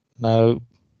 No.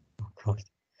 Oh, Christ.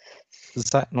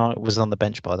 That night was on the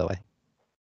bench, by the way.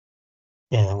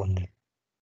 Yeah, that wouldn't do.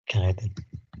 Can I then?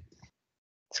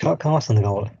 Scott Carson, the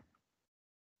goalie.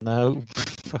 No.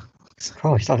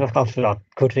 Christ, I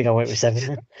could think I went with 7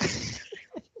 then.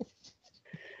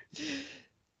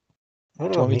 What Do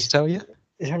have you I want me to missed? tell you?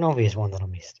 Is there an obvious one that I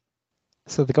missed?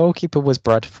 So the goalkeeper was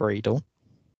Brad Friedel.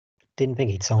 Didn't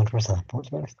think he'd signed for us at that point,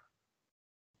 to be honest.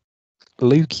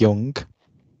 Luke Young.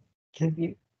 Christ, I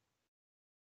keep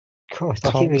Carlos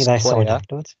thinking they signed Cuellar.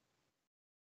 afterwards.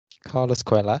 Carlos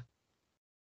Cuellar.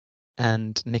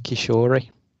 And Nicky Shorey.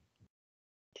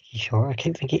 Nicky Shaw. I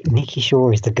keep thinking Nicky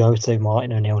Shaw is the go-to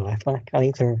Martin O'Neill left back. I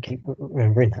need to keep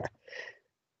remembering that.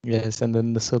 Yes, and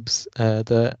then the subs,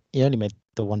 he only made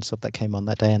the one sub that came on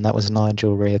that day, and that was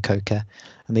Nigel Reo-Coker.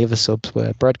 And the other subs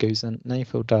were Brad Guzan,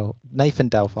 Nathan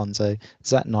D'Alfonso,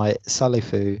 Zach Knight,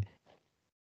 Salifu,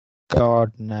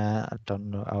 Gardner, I don't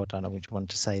know which one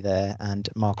to say there, and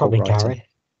Marco Probably Brighton. Gary.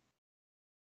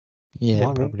 Yeah,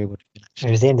 Might be. probably would have been. If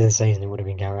it was the end of the season, it would have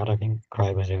been Gary. I don't think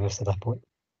Craig was with us at that point.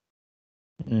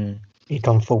 He'd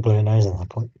gone full blue nose at that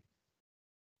point.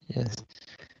 Yes.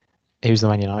 He was the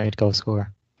Man United goal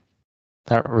scorer.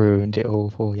 That ruined it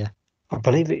all for you. I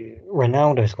believe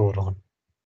Ronaldo scored one.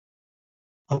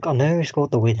 I know he scored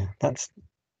the winner. That's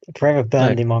forever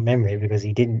burned in my memory because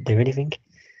he didn't do anything.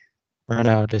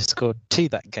 Ronaldo scored 2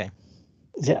 that game.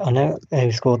 I know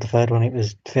who scored the third one. It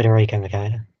was Federico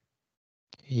Macheda.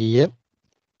 Yep.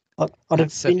 I'd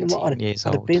have 17 years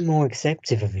I'd have old. been more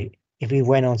acceptive of it if he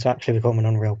went on to actually become an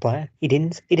unreal player. He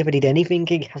didn't. He never did anything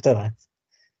after that.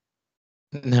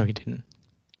 No, he didn't.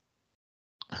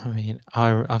 I mean,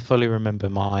 I fully remember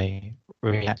my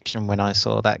reaction when I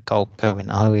saw that goal going.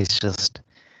 I was just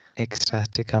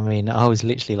ecstatic. I mean, I was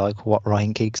literally like what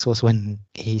Ryan Giggs was when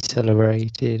he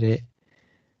celebrated it.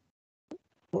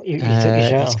 You took your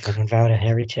shirt off and unveiled a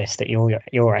hairy chest at your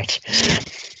age.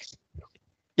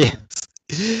 Yes.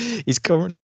 He's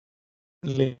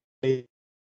currently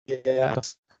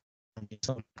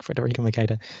Federico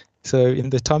Makeda. So in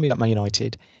the time he at Man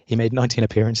United, he made 19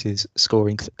 appearances,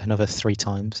 scoring another 3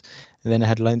 times. And then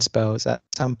had loan spells at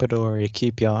Sampdoria,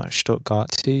 QPR, Stuttgart,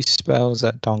 2 spells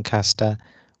at Doncaster,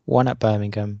 1 at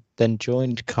Birmingham, then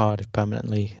joined Cardiff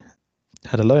permanently,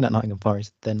 had a loan at Nottingham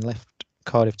Forest, then left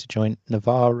Cardiff to join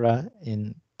Novara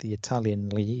in the Italian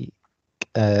league,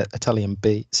 Italian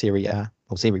B, Serie A,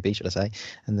 or Serie B, should I say,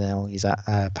 and now he's at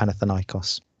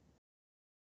Panathinaikos.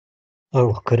 Oh,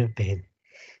 what could it be?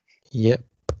 Yep.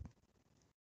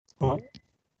 Right.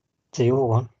 So your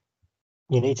one.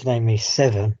 You need to name me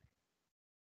 7.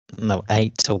 No,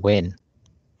 8 to win.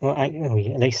 Well, at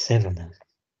least 7 then.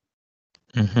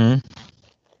 Mm-hmm.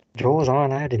 Draws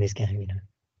aren't allowed in this game,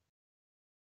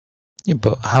 Yeah,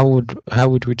 but how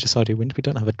would we decide who wins? We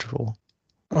don't have a draw.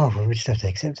 Oh, well, we just have to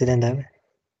accept it then, don't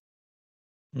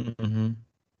we? Mm-hmm.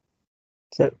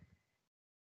 So,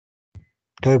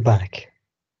 go back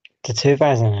to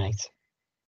 2008.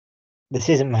 This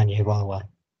isn't Man U, by the way.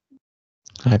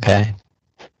 Okay.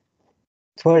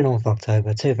 29th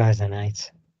October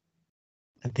 2008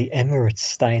 at the Emirates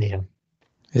Stadium.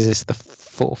 Is this the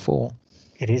 4-4?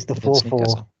 It is the against 4-4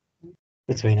 Newcastle?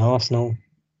 between Arsenal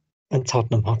and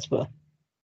Tottenham Hotspur.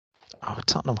 Oh,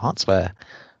 Tottenham Hotspur.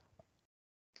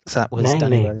 So that was Name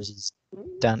Danny me.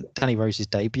 Rose's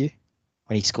debut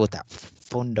when he scored that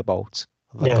thunderbolt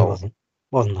of a No, it goal.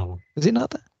 wasn't that one. Was it not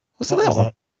that? Was That it that was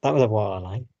one? that was a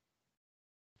while late.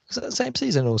 Was it the same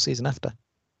season or season after?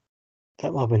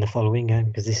 That might have been the following game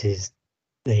because this is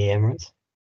the Emirates.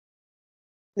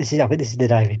 I think this is the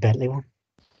David Bentley one.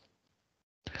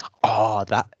 Oh,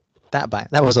 that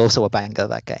was also a banger,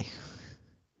 that game.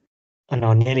 And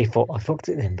I nearly thought I fucked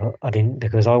it then, but I didn't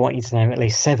because I want you to name at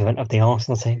least 7 of the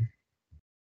Arsenal team.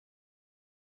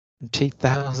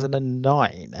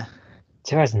 2009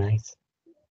 2008.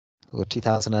 or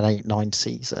 2008-9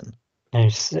 season. And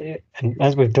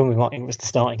as we've done with Martin, it was the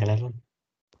starting 11.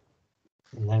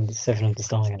 And then the 7 of the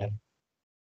starting 11.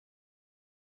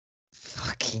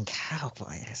 Fucking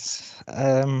Cowboys.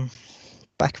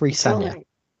 Bakary Sanya.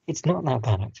 It's not that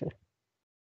bad, actually.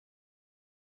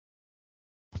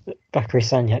 Bakary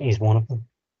Sanya is one of them.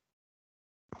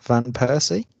 Van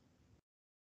Persie.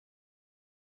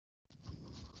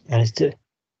 And it's 2.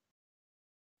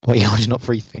 What are you holding up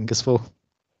 3 fingers for?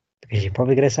 Because you're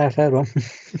probably going to say a third one.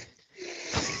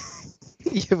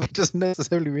 Yeah, but it doesn't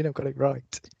necessarily mean I've got it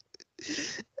right.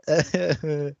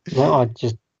 No, I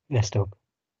just messed up.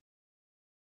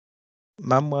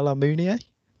 Manuel Almunia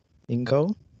in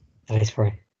goal. That is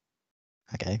 3.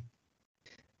 Okay.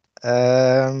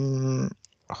 My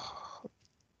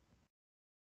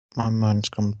mind's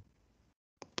gone.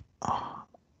 Oh,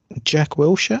 Jack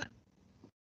Wilshere.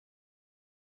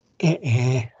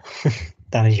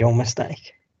 That is your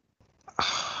mistake.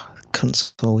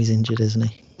 Cunt's always injured, isn't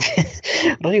he?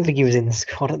 I don't even think he was in the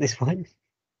squad at this point.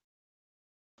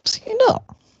 Was he not?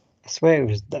 I swear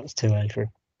that was too early for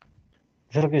him.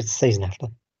 I feel like it was the season after.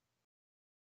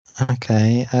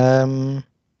 Okay.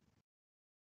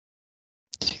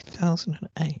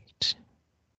 2008.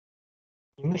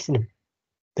 You're missing a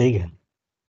bigger.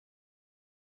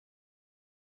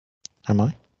 Am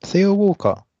I? Theo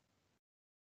Walcott.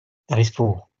 That is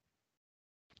 4.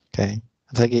 Okay.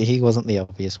 I take it he wasn't the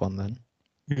obvious one then.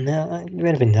 No, it would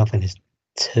have been helping. There's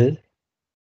 2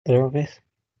 that are obvious.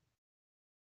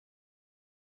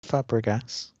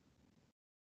 Fabregas.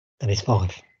 That is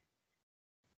 5.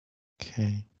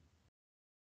 Okay.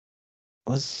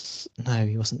 No,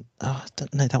 he wasn't. Oh, I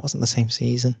don't know. That wasn't the same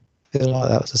season. I feel like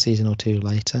that was a season or 2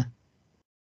 later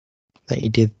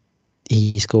that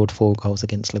he scored 4 goals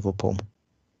against Liverpool.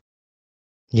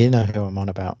 You know who I'm on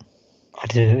about. I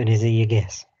do, and is it your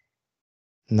guess?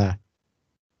 No.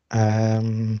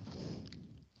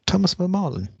 Thomas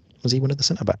Vermaelen. Was he one of the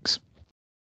centre backs?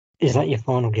 Is that your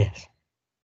final guess?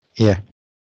 Yeah.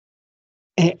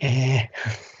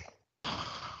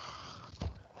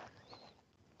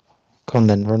 Come on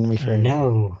then, run me through.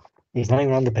 No, he's not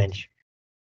even on the bench.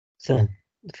 So,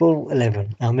 full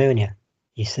 11. Almunia,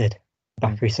 you said.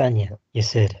 Bakary Sanya, you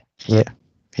said. Yeah.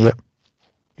 Yep.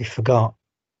 You forgot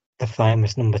the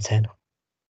famous number 10.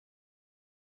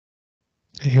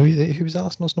 Who was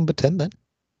Arsenal's number 10 then?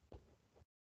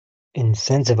 In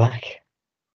centre back,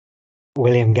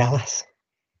 William Gallas.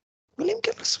 William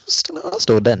Gallas was still at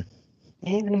Arsenal then.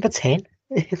 Yeah, number 10.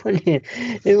 Everyone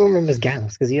remembers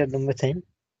Gallas because he had number 10.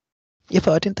 Yeah,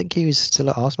 but I didn't think he was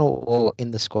still at Arsenal or in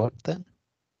the squad then.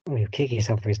 Well, he'll kick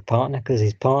himself for his partner because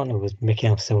his partner was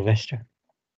Mikel Silvestre.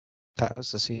 That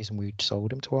was the season we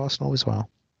sold him to Arsenal as well,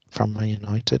 from Man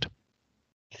United.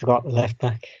 You forgot the left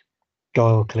back,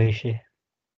 Gael Clichy.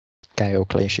 Gael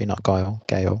Clichy, not Guile.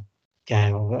 Gael.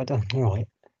 Okay, well, I don't, all right.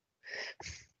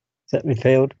 Set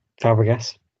midfield,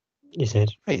 Fabregas. You said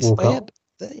Wait, so Walcott.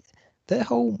 their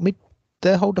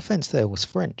whole defense there was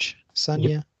French.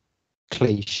 Sanya,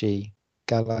 Clichy,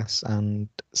 Gallas, and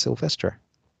Silvestre.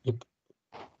 Yep.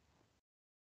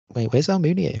 Wait, where's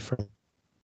Almunia from?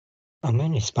 I'm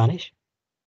only Spanish.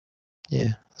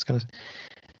 Yeah, I was gonna.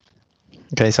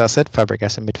 Okay, so I said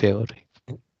Fabregas in midfield.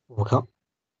 Walcott.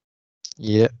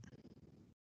 Yeah,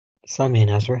 Sami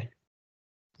Nasri.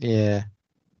 yeah.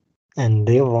 And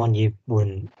the other one you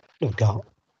wouldn't have got,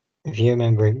 if you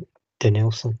remember him,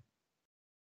 Denilson.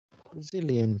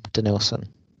 Brazilian Denilson.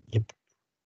 Yep.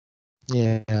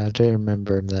 Yeah, I do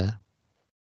remember him there.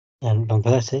 And Van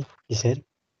Persie, you said.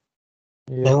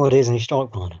 Yeah. Know what it is in his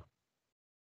strike partner?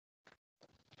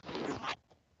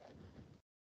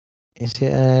 Is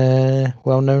it a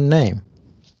well-known name?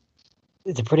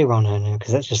 It's a pretty well known name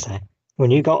because let's just say,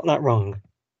 when you got that wrong,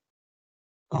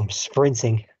 I'm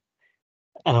sprinting.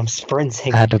 And I'm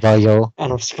sprinting. Adebayor.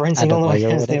 And I'm sprinting all the way Adebayor,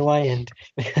 against the whatever. away end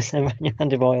because Emmanuel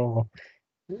Adebayor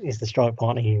is the strike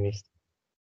partner you missed.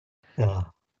 Oh,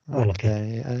 lucky.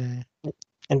 Okay.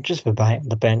 And just for bait,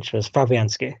 the bench was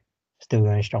Fabianski, still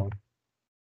going strong.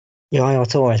 Yaya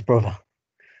Torres' brother,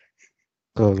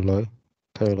 Cola.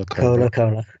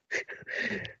 Cola.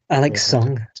 Alex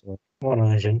Song, what a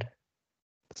legend.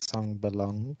 Song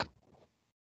belong.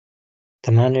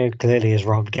 The man who clearly has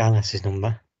robbed Gallas'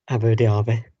 number, Abu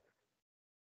Dhabi.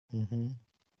 Mm-hmm.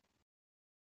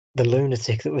 The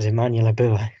lunatic that was Emmanuel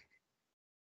Abue.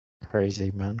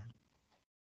 Crazy man.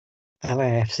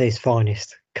 LAFC's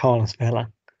finest, Carlos Vela.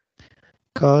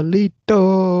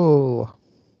 Carlito.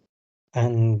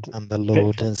 And the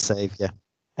Lord and Saviour.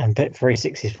 And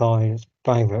Bet365's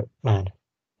favourite man,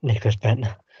 Nicholas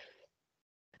Bentner.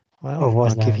 Well,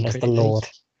 Otherwise I'll give known you as the credit. Lord.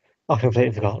 I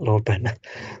completely forgot Lord Bentner.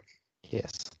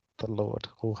 Yes, the Lord.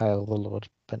 All hail the Lord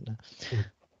Bentner.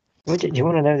 Do you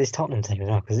want to know this Tottenham team as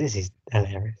well? Because this is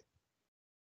hilarious.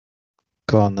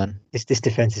 Go on then. This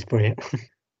defence is brilliant.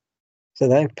 So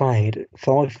they've played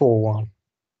 5-4-1.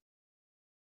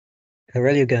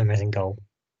 Aurelio Gomez in goal.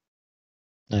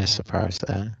 No surprise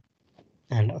there.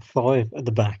 And 5 at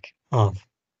the back of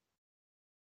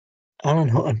Alan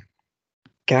Hutton,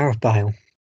 Gareth Bale,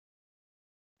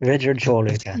 Vedran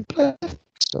Chorluka.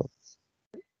 Stop.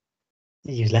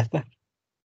 He's left back.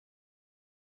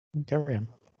 Carry on.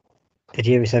 Did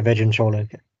you ever say Vedran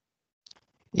Chorluka?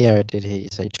 Yeah, I did hear you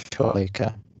say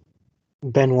Cholika.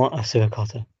 Benoit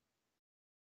Asuakota.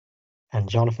 And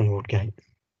Jonathan Woodgate.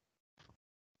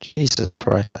 Jesus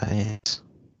Christ, that is.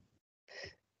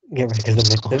 Get ready because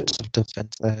Sort of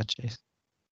defence there, jeez.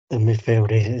 the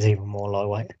midfield is even more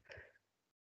lightweight.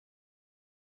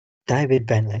 David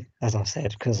Bentley, as I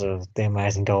said, because of the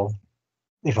amazing goal,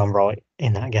 if I'm right,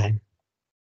 in that game.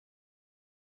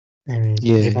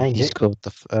 Yeah, he scored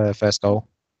the first goal.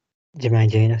 Jermaine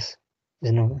Genius is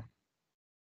another.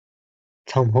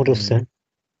 Tom Huddleston.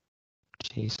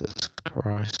 Jesus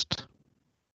Christ.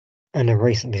 And a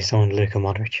recently signed Luka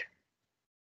Modric.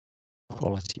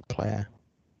 Quality player.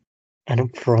 And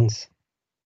up front,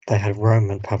 they had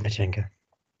Roman Pavlyuchenko.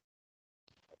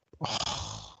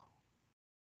 Oh.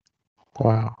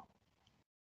 Wow.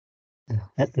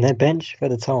 And their bench for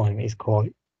the time is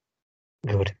quite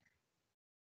good.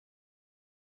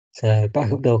 So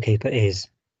backup goalkeeper is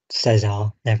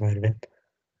Cesar, never heard of him.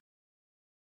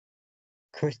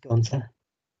 Chris Gunter.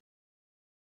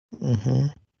 Mm-hmm.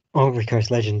 Ivory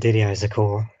Coast legend Didier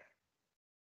Zakora.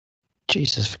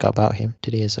 Jesus, forgot about him.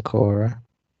 Didier Zakora.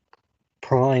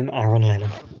 Prime Aaron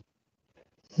Lennon.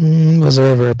 Was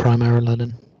there ever a prime Aaron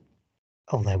Lennon?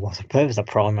 Oh, there was. There was a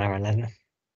prime Aaron Lennon.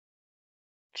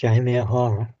 Jamie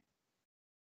O'Hara.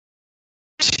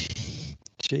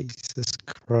 Jesus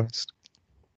Christ.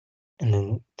 And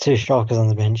then 2 strikers on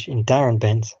the bench in Darren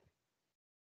Bent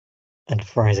and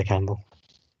Fraser Campbell.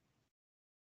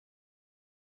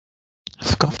 I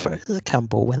forgot Fraser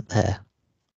Campbell went there.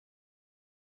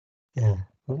 Yeah,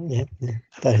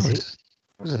 that is it.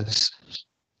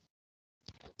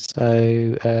 So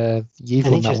you've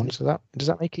And won that one. So does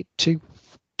that make it 2-1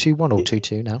 or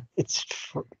 2-2 now?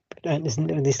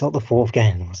 Isn't this like the 4th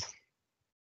game?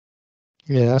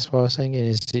 Yeah, that's what I was saying.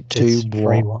 Is it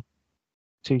 2-1?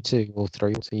 2-2 or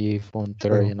 3? So you've won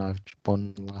 3 and I've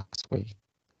won last week.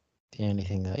 The only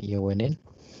thing that you're winning.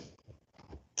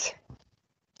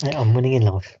 I'm winning in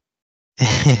life.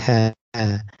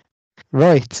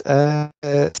 Right.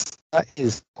 That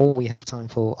is all we have time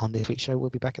for on this week's show. We'll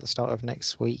be back at the start of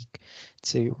next week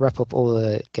to wrap up all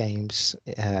the games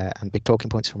and big talking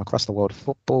points from across the world of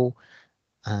football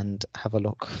and have a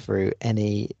look through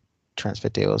any transfer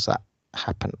deals that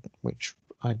happen, which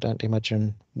I don't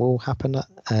imagine will happen,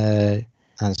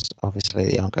 as obviously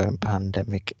the ongoing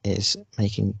pandemic is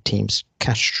making teams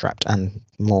cash strapped and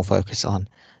more focused on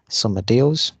summer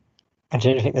deals. I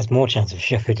don't think there's more chance of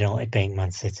Sheffield United being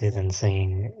Man City than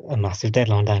seeing a massive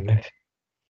deadline day move.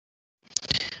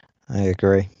 I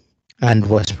agree. And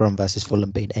West Brom versus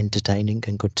Fulham being entertaining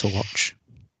and good to watch.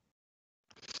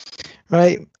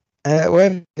 Right.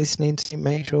 Wherever you're listening to,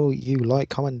 make sure you like,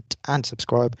 comment, and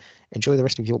subscribe. Enjoy the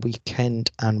rest of your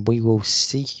weekend, and we will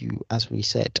see you, as we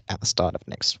said, at the start of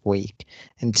next week.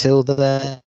 Until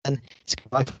then, it's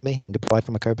goodbye from me, and goodbye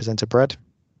from my co-presenter, Brad.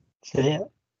 So yeah.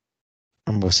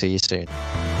 And we'll see you soon.